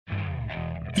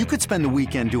You could spend the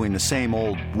weekend doing the same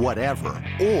old whatever,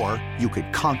 or you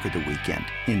could conquer the weekend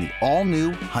in the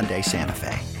all-new Hyundai Santa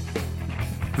Fe.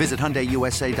 Visit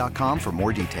HyundaiUSA.com for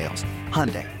more details.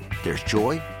 Hyundai, there's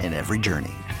joy in every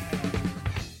journey.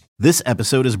 This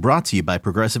episode is brought to you by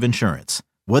Progressive Insurance.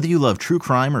 Whether you love true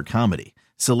crime or comedy,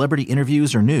 celebrity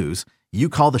interviews or news, you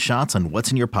call the shots on what's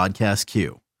in your podcast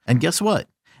queue. And guess what?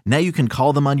 Now you can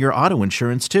call them on your auto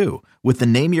insurance too with the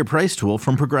Name Your Price tool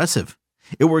from Progressive.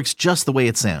 It works just the way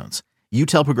it sounds. You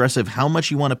tell Progressive how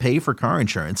much you want to pay for car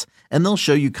insurance, and they'll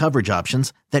show you coverage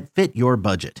options that fit your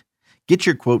budget. Get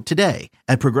your quote today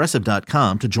at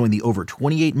Progressive.com to join the over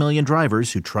 28 million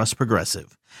drivers who trust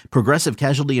Progressive. Progressive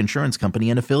Casualty Insurance Company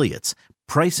and Affiliates.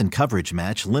 Price and coverage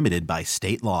match limited by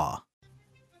state law.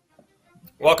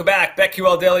 Welcome back.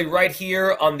 BetQL Daily right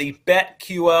here on the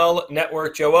BetQL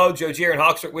Network. Joe Gier, and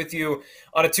Hawksworth with you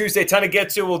on a Tuesday. Ton to get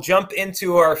to. We'll jump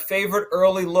into our favorite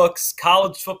early looks.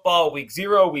 College football, week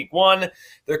 0, week 1.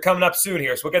 They're coming up soon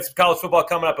here. So we'll get some college football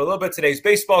coming up a little bit. Today's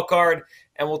baseball card,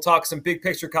 and we'll talk some big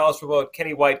picture college football with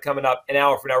Kenny White coming up an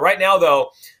hour from now. Right now,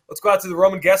 though, let's go out to the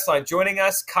Roman guest line. Joining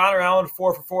us, Connor Allen,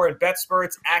 4for4 in Bet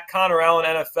Spurts, at Connor Allen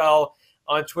NFL.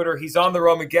 On Twitter. He's on the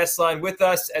Roman guest line with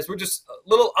us as we're just a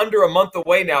little under a month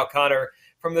away now, Connor,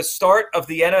 from the start of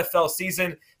the NFL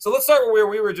season. So let's start where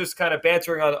we were just kind of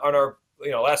bantering on our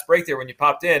last break there when you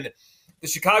popped in. The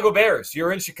Chicago Bears.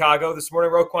 You're in Chicago. This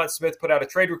morning, Roquan Smith put out a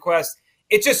trade request.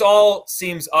 It just all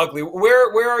seems ugly.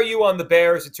 Where are you on the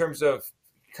Bears in terms of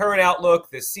current outlook,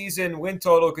 this season, win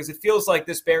total? Because it feels like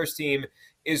this Bears team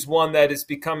is one that is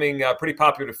becoming pretty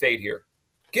popular to fade here.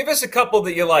 Give us a couple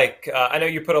that you like. I know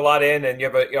you put a lot in, and you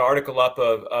have an article up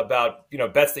about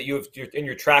bets that you have in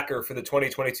your tracker for the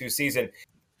 2022 season.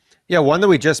 Yeah, one that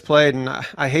we just played, and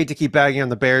I hate to keep bagging on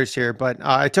the Bears here, but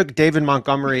I took David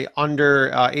Montgomery under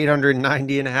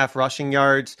 890.5 rushing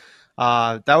yards.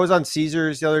 That was on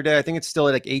Caesars the other day. I think it's still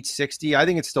at like 860. I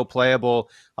think it's still playable.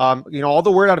 All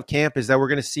the word out of camp is that we're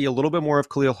going to see a little bit more of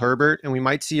Khalil Herbert, and we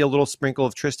might see a little sprinkle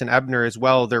of Tristan Ebner as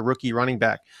well, their rookie running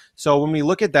back. So when we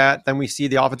look at that, then we see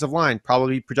the offensive line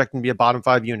probably projecting to be a bottom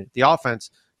 5 unit. The offense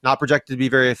not projected to be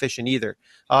very efficient either.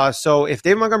 So if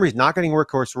David Montgomery is not getting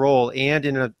workhorse role and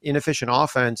in an inefficient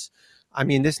offense, I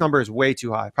mean, this number is way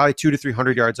too high, probably 200 to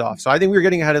 300 yards off. So I think we're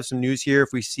getting ahead of some news here.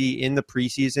 If we see in the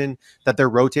preseason that they're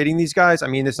rotating these guys, I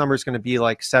mean, this number is going to be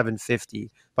like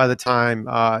 750 by the time,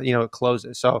 it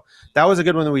closes. So that was a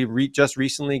good one that we just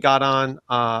recently got on.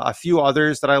 A few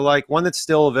others that I like. One that's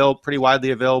still available, pretty widely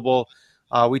available.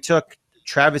 We took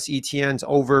Travis Etienne's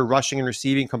over rushing and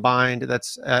receiving combined.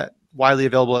 That's widely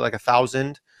available at like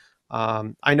 1,000.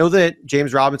 I know that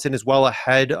James Robinson is well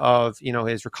ahead of,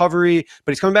 his recovery,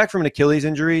 but he's coming back from an Achilles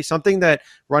injury, something that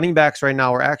running backs right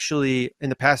now are actually in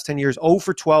the past 10 years, 0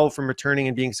 for 12 from returning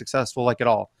and being successful like at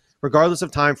all, regardless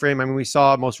of time frame. I mean, we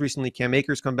saw most recently Cam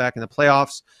Akers come back in the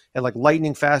playoffs at like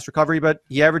lightning fast recovery, but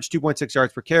he averaged 2.6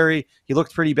 yards per carry. He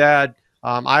looked pretty bad.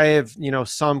 I have,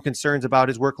 some concerns about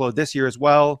his workload this year as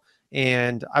well.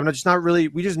 And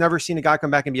we just never seen a guy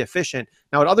come back and be efficient.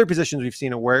 Now at other positions, we've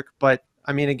seen it work, but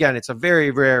I mean, again, it's a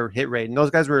very rare hit rate, and those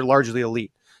guys were largely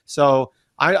elite. So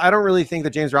I don't really think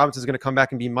that James Robinson is going to come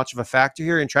back and be much of a factor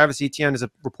here. And Travis Etienne has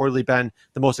reportedly been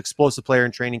the most explosive player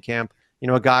in training camp,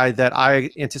 a guy that I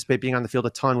anticipate being on the field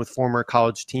a ton with former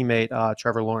college teammate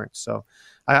Trevor Lawrence. So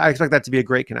I expect that to be a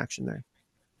great connection there.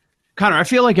 Connor, I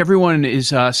feel like everyone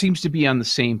is seems to be on the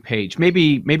same page.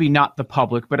 Maybe not the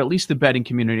public, but at least the betting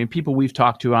community and people we've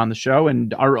talked to on the show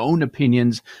and our own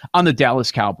opinions on the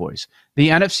Dallas Cowboys. The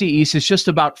NFC East is just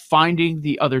about finding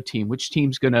the other team. Which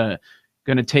team's gonna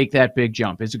take that big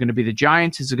jump? Is it going to be the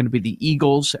Giants? Is it going to be the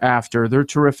Eagles after their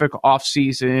terrific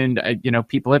offseason?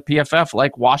 People at PFF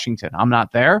like Washington. I'm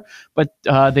not there, but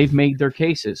they've made their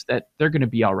cases that they're going to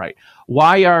be all right.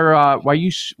 Why are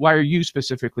you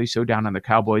specifically so down on the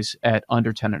Cowboys at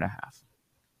under 10.5?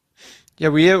 Yeah,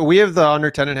 we have the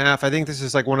under 10.5. I think this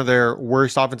is like one of their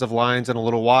worst offensive lines in a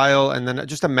little while. And then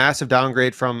just a massive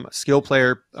downgrade from skill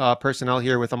player personnel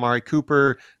here with Amari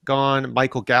Cooper gone,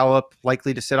 Michael Gallup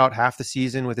likely to sit out half the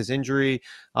season with his injury.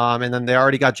 And then they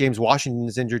already got James Washington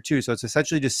is injured too. So it's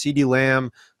essentially just CeeDee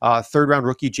Lamb, third round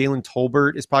rookie Jalen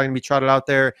Tolbert is probably going to be trotted out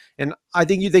there. And I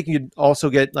think they could also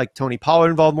get like Tony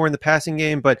Pollard involved more in the passing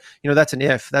game. But, that's an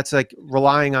if. That's like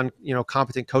relying on,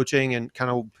 competent coaching and kind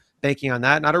of banking on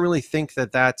that. And I don't really think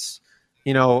that that's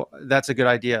a good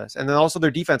idea. And then also their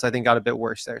defense, I think, got a bit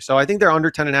worse there. So I think they're under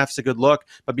 10.5 is a good look.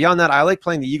 But beyond that, I like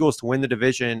playing the Eagles to win the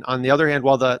division. On the other hand,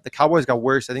 while the Cowboys got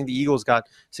worse, I think the Eagles got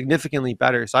significantly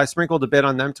better. So I sprinkled a bit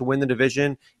on them to win the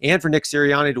division and for Nick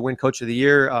Sirianni to win Coach of the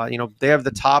Year. They have the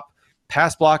top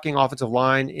pass blocking offensive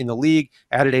line in the league,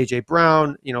 added A.J.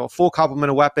 Brown, a full complement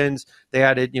of weapons. They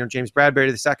added, James Bradbury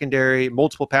to the secondary,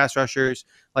 multiple pass rushers.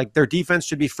 Like, their defense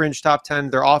should be fringe top 10.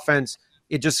 Their offense,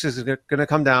 it just is going to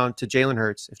come down to Jalen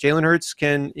Hurts. If Jalen Hurts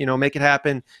can, make it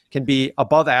happen, can be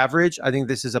above average, I think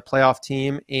this is a playoff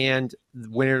team and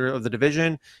winner of the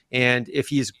division. And if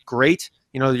he's great,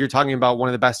 you're talking about one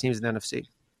of the best teams in the NFC.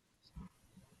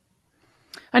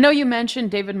 I know you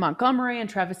mentioned David Montgomery and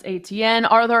Travis Etienne.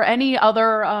 Are there any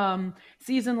other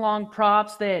season-long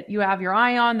props that you have your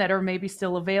eye on that are maybe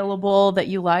still available that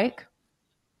you like?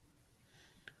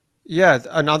 Yeah,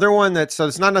 another one so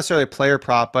it's not necessarily a player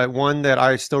prop, but one that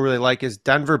I still really like is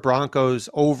Denver Broncos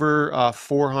over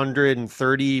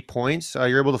 430 points.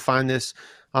 You're able to find this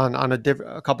on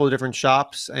a couple of different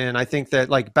shops, and I think that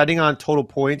like betting on total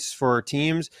points for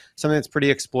teams, something that's pretty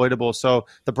exploitable. So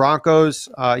the Broncos,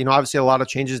 obviously a lot of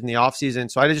changes in the offseason,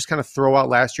 so I just kind of throw out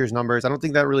last year's numbers. I don't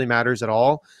think that really matters at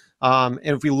all. And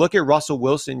if we look at Russell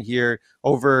Wilson here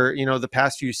over, the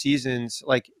past few seasons,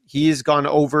 like he's gone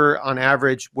over on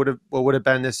average what would have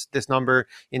been this number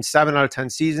in 7 out of 10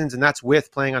 seasons. And that's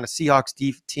with playing on a Seahawks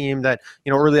team that,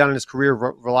 early on in his career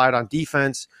relied on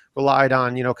defense, relied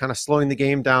on, kind of slowing the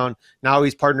game down. Now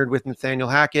he's partnered with Nathaniel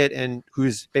Hackett, and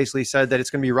who's basically said that it's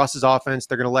going to be Russ's offense.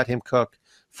 They're going to let him cook.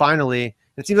 Finally,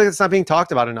 it seems like it's not being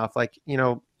talked about enough. Like,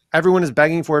 everyone is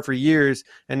begging for it for years,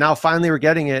 and now finally we're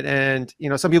getting it. And,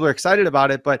 some people are excited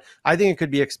about it, but I think it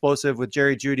could be explosive with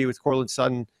Jerry Jeudy, with Courtland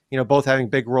Sutton, both having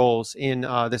big roles in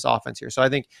this offense here. So I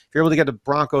think if you're able to get the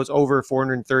Broncos over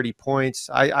 430 points,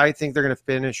 I think they're going to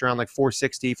finish around like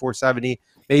 460, 470,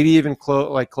 maybe even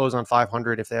close on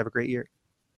 500 if they have a great year.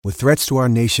 With threats to our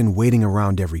nation waiting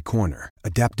around every corner,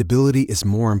 adaptability is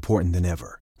more important than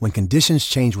ever. When conditions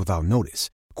change without notice,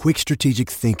 quick strategic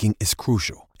thinking is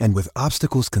crucial. And with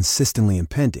obstacles consistently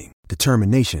impending,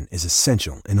 determination is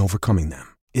essential in overcoming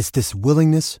them. It's this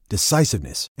willingness,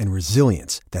 decisiveness, and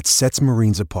resilience that sets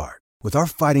Marines apart. With our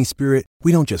fighting spirit,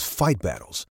 we don't just fight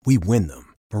battles, we win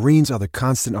them. Marines are the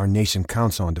constant our nation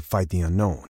counts on to fight the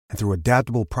unknown. And through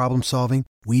adaptable problem solving,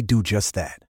 we do just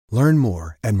that. Learn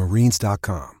more at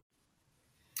Marines.com.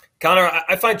 Connor,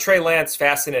 I find Trey Lance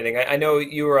fascinating. I know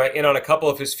you were in on a couple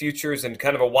of his futures and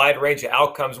kind of a wide range of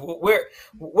outcomes.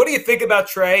 What do you think about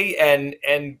Trey, and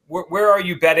where are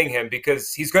you betting him?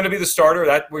 Because he's going to be the starter.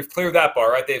 That we've cleared that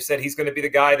bar, right? They've said he's going to be the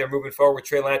guy. They're moving forward with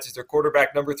Trey Lance as their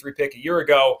quarterback, number 3 pick a year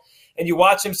ago. And you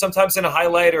watch him sometimes in a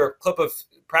highlight or a clip of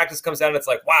practice comes out, and it's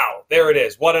like, wow, there it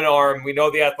is. What an arm. We know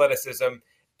the athleticism.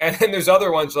 And then there's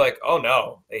other ones like, oh,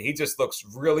 no, he just looks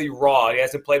really raw. He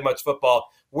hasn't played much football.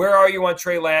 Where are you on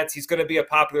Trey Lance? He's going to be a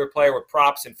popular player with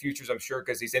props and futures, I'm sure,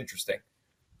 because he's interesting.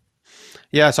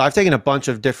 Yeah, so I've taken a bunch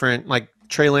of different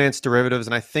Trey Lance derivatives,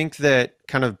 and I think that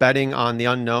kind of betting on the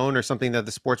unknown or something that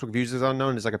the sportsbook views as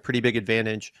unknown is like a pretty big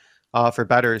advantage for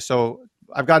bettors. So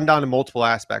I've gotten down to multiple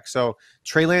aspects. So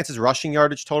Trey Lance's rushing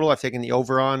yardage total, I've taken the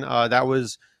over on. That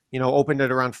was opened at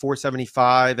around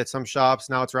 475 at some shops.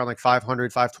 Now it's around like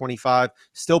 500, 525.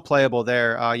 Still playable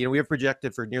there. We have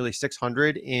projected for nearly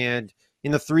 600, and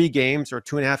in the 3 games or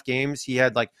 2.5 games, he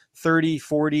had like 30,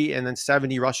 40, and then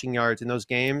 70 rushing yards in those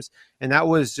games. And that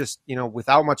was just,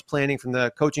 without much planning from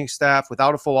the coaching staff,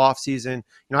 without a full offseason.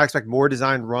 I expect more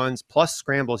designed runs plus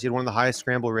scrambles. He had one of the highest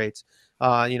scramble rates,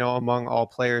 among all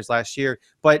players last year.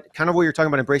 But kind of what you're talking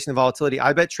about, embracing the volatility,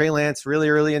 I bet Trey Lance really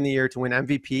early in the year to win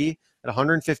MVP at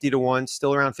 150 to 1,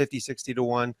 still around 50, 60 to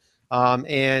 1.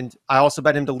 And I also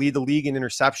bet him to lead the league in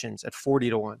interceptions at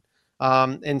 40 to 1.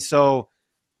 And so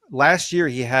last year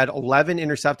he had 11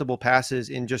 interceptable passes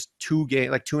in just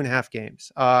 2.5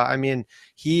 games.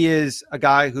 He is a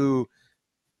guy who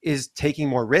is taking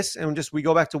more risks. And we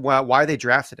go back to why they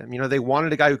drafted him. They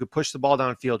wanted a guy who could push the ball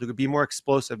downfield, who could be more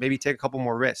explosive, maybe take a couple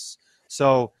more risks.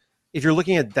 So if you're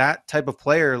looking at that type of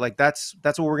player, that's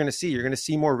what we're going to see. You're going to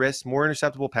see more risks, more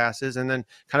interceptable passes, and then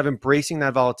kind of embracing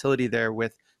that volatility there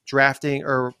with drafting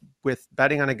or with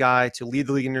betting on a guy to lead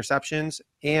the league in interceptions,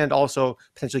 and also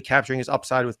potentially capturing his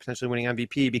upside with potentially winning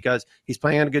MVP because he's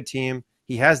playing on a good team.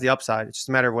 He has the upside. It's just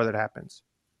a matter of whether it happens.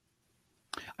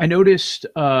 I noticed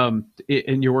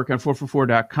in your work on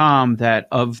 4for4.com that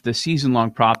of the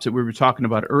season-long props that we were talking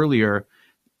about earlier,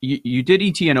 you did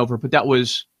ETN over, but that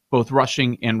was both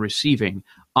rushing and receiving.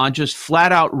 On just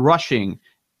flat-out rushing,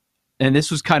 and this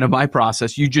was kind of my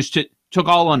process, you just took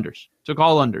all unders.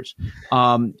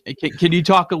 Can you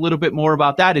talk a little bit more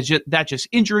about that? Is that just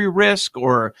injury risk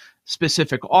or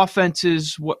specific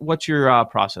offenses? What's your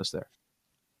process there?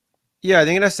 Yeah, I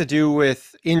think it has to do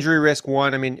with injury risk.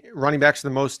 One, I mean, running backs are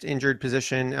the most injured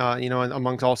position,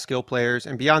 amongst all skill players.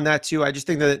 And beyond that, too, I just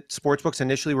think that sportsbooks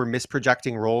initially were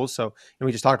misprojecting roles. So,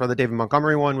 we just talked about the David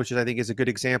Montgomery one, which I think is a good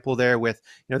example there with,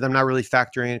 them not really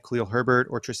factoring in Khalil Herbert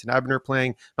or Tristan Ebner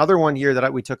playing. Another one here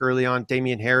that we took early on,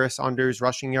 Damian Harris, unders,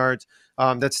 rushing yards.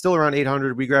 That's still around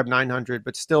 800. We grabbed 900,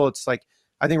 but still it's like,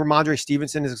 I think Ramondre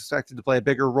Stevenson is expected to play a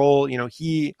bigger role. I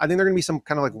think they're going to be some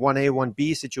kind of like 1A,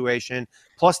 1B situation.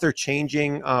 Plus they're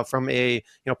changing from a,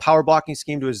 power blocking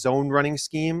scheme to a zone running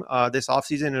scheme this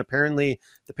offseason. And apparently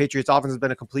the Patriots offense has been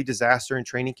a complete disaster in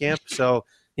training camp. So,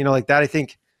 like that, I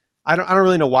think, I don't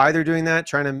really know why they're doing that,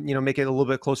 trying to, make it a little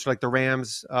bit closer to like the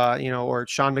Rams, or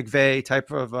Sean McVay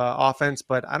type of offense,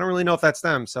 but I don't really know if that's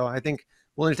them. So I think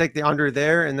willing to take the under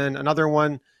there. And then another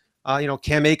one,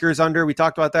 Cam Akers under, we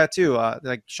talked about that too.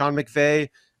 Like Sean McVay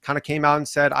kind of came out and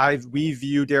said, we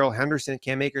view Darrell Henderson and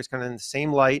Cam Akers kind of in the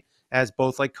same light as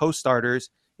both like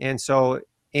co-starters. And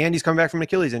he's coming back from an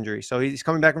Achilles injury. So he's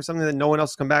coming back from something that no one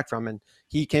else has come back from. And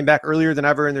he came back earlier than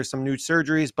ever, and there's some new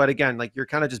surgeries. But again, like you're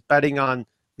kind of just betting on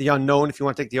the unknown if you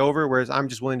want to take the over, whereas I'm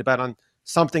just willing to bet on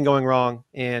something going wrong.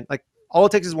 And like all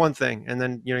it takes is one thing. And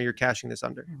then, you're cashing this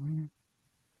under.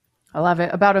 I love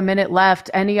it. About a minute left.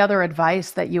 Any other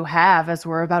advice that you have as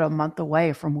we're about a month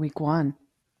away from week 1?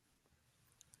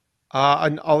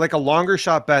 Like a longer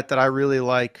shot bet that I really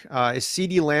like is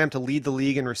CeeDee Lamb to lead the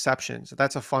league in receptions.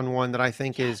 That's a fun one that I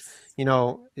think is,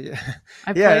 I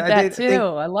played that too.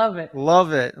 I love it.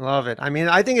 Love it. I mean,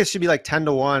 I think it should be like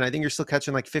 10-1. I think you're still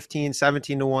catching like 15,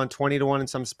 17-1, 20-1 in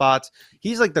some spots.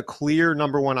 He's like the clear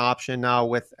number one option now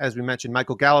with, as we mentioned,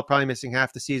 Michael Gallup probably missing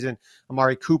half the season,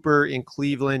 Amari Cooper in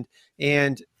Cleveland.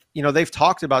 And they've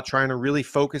talked about trying to really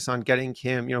focus on getting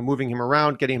him, moving him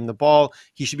around, getting him the ball.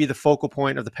 He should be the focal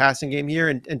point of the passing game here.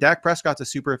 And Dak Prescott's a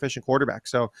super efficient quarterback.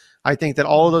 So I think that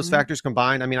all of those factors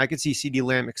combined, I mean, I could see CeeDee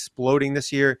Lamb exploding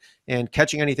this year, and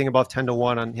catching anything above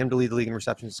 10-1 on him to lead the league in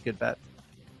receptions is a good bet.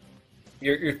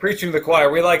 You're preaching to the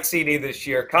choir. We like CD this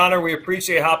year. Connor, we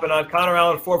appreciate hopping on. Connor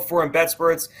Allen, 4-4 in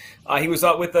BetSperts. He was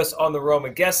out with us on the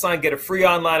Roman guest line. Get a free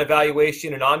online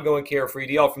evaluation and ongoing care for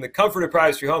EDL from the comfort and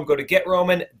privacy of your home. Go to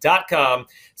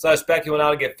GetRoman.com/BetQL now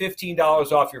to get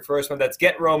 $15 off your first one. That's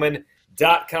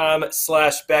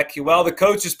GetRoman.com/BetQL. The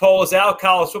coaches poll is out.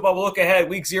 College football will look ahead.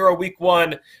 Week 0, week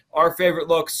 1. Our favorite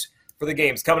looks for the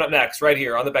games coming up next right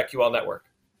here on the BetQL Network.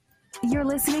 You're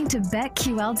listening to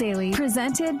BetQL Daily,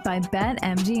 presented by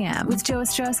BetMGM, with Joe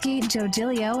Ostrowski, Joe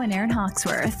Giglio, and Aaron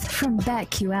Hawksworth from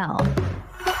BetQL.